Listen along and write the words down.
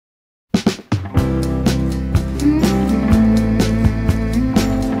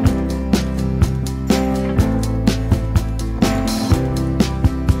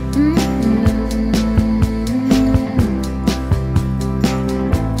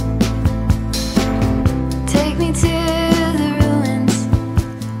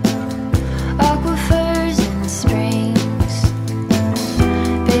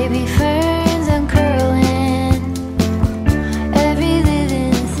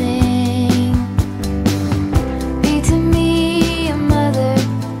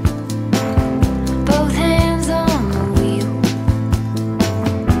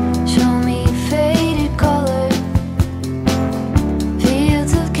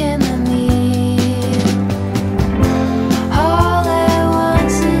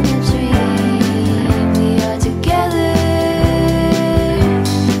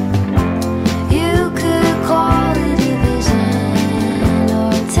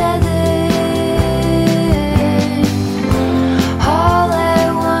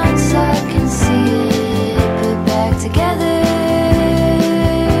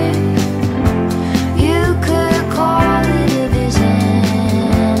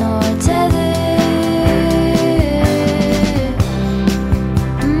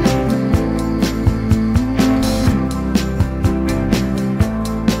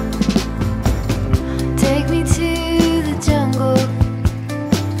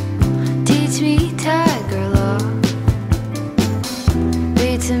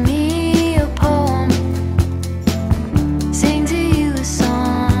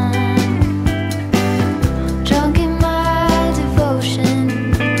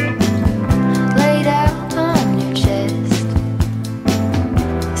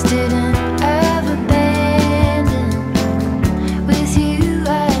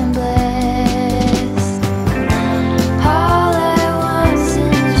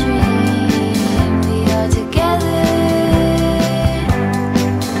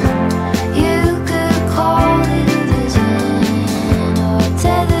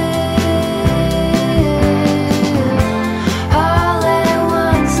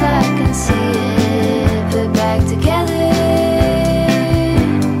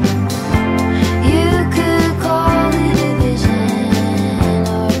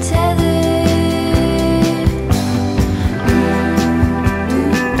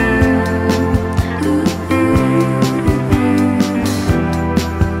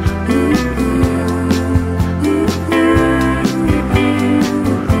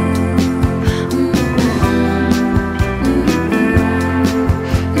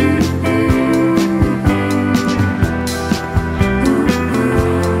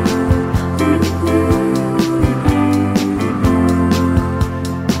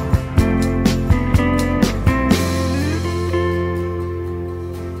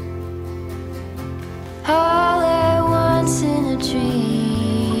once in a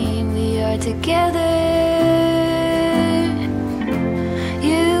dream we are together.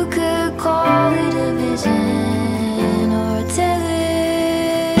 You could call it a vision or a tether.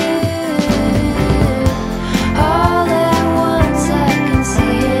 All at once I can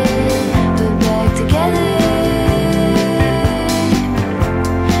see it, we're back together.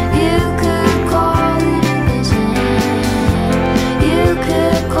 You could call it a vision. You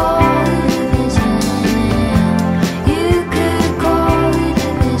could call it a vision. You could call it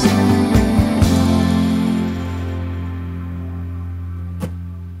a vision.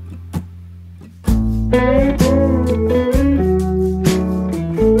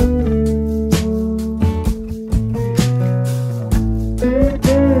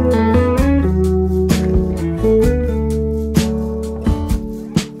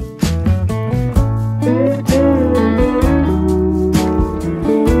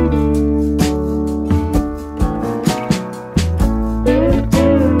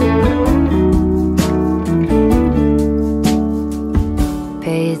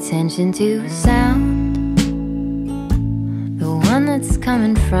 Pay attention to sound, the one that's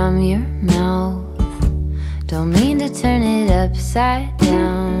coming from your mouth. Don't mean to turn it upside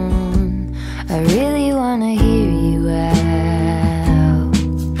down, I really wanna hear you out.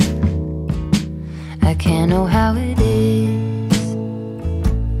 I can't know how it is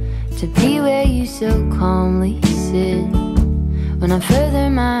to be where you so calmly sit. When I'm further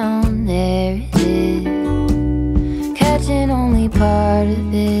my own, there it is, catching only part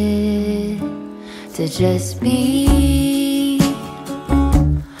of it. To just be,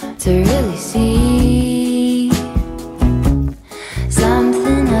 to really see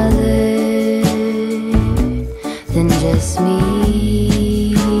something other than just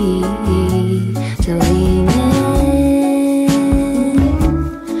me. To lean in,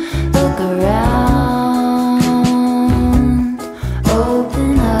 look around,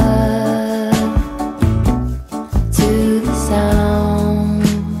 open up to the sound.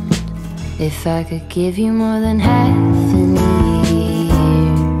 If I could give you more than half an ear,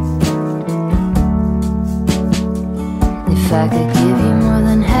 if I could give you more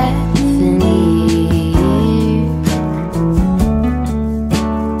than half an ear.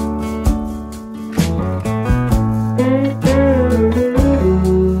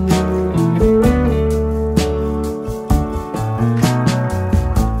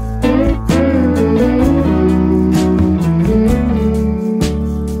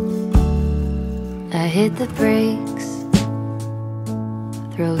 I hit the brakes,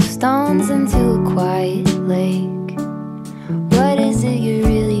 throw stones into a quiet lake. What is it you're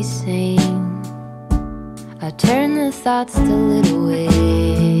really saying? I turn the thoughts to little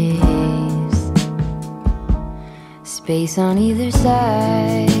waves, space on either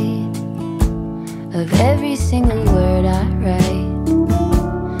side of every single word I write.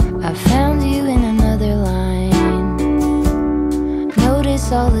 I found you in another line.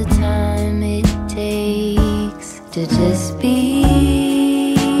 Notice all the time it takes to just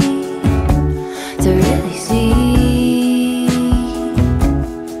be, to really see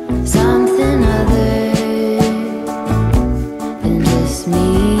something other than just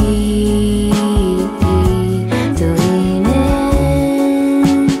me. To lean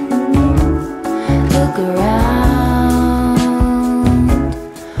in, look around,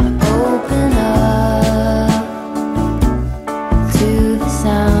 open up to the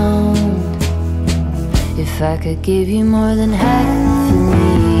sound. If I could give you more than half an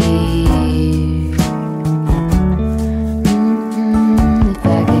ear, if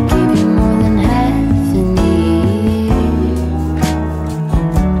I could give you more than half an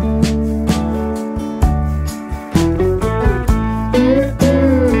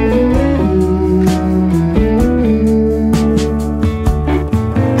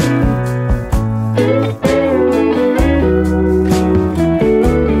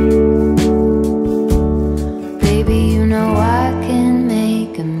Baby, you know I can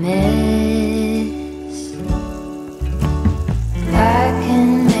make a mess, I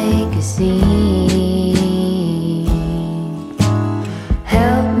can make a scene.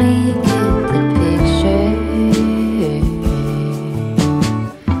 Help me get the picture,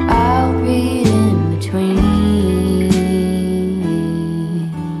 I'll read in between.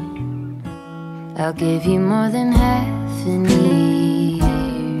 I'll give you more than half an ear.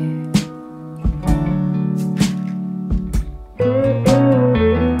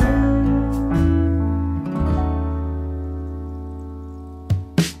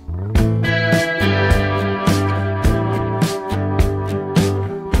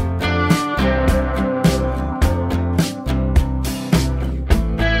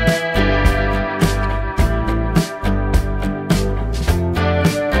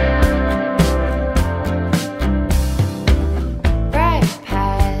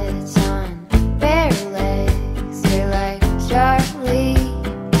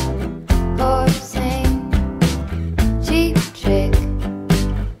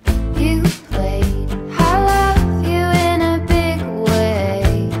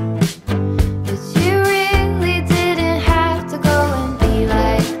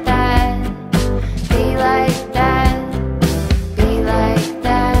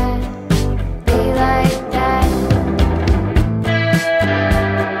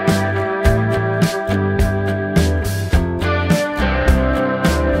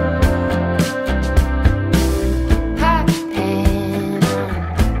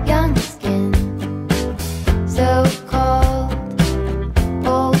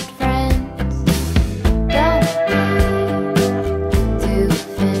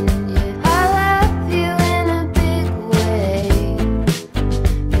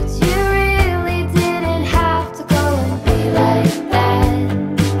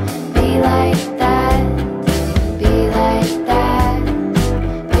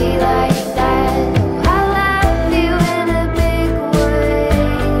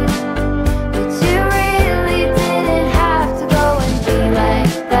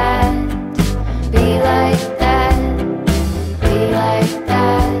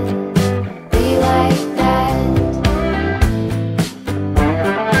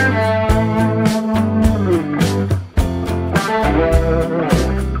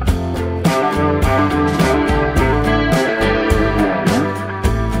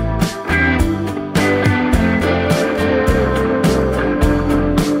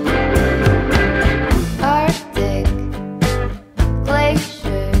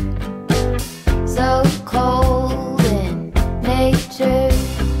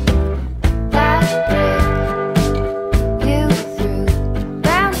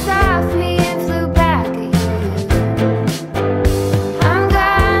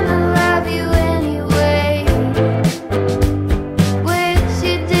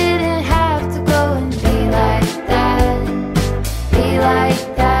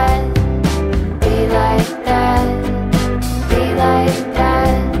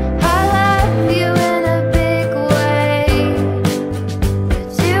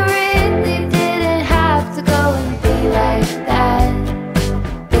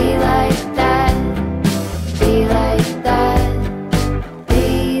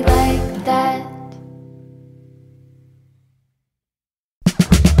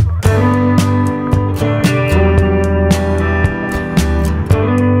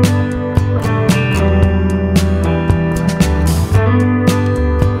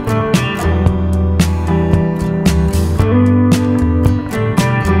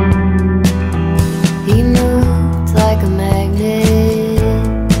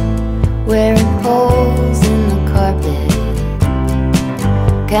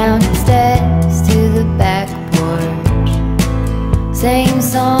 down the steps to the back porch. Same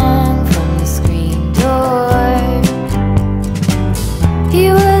song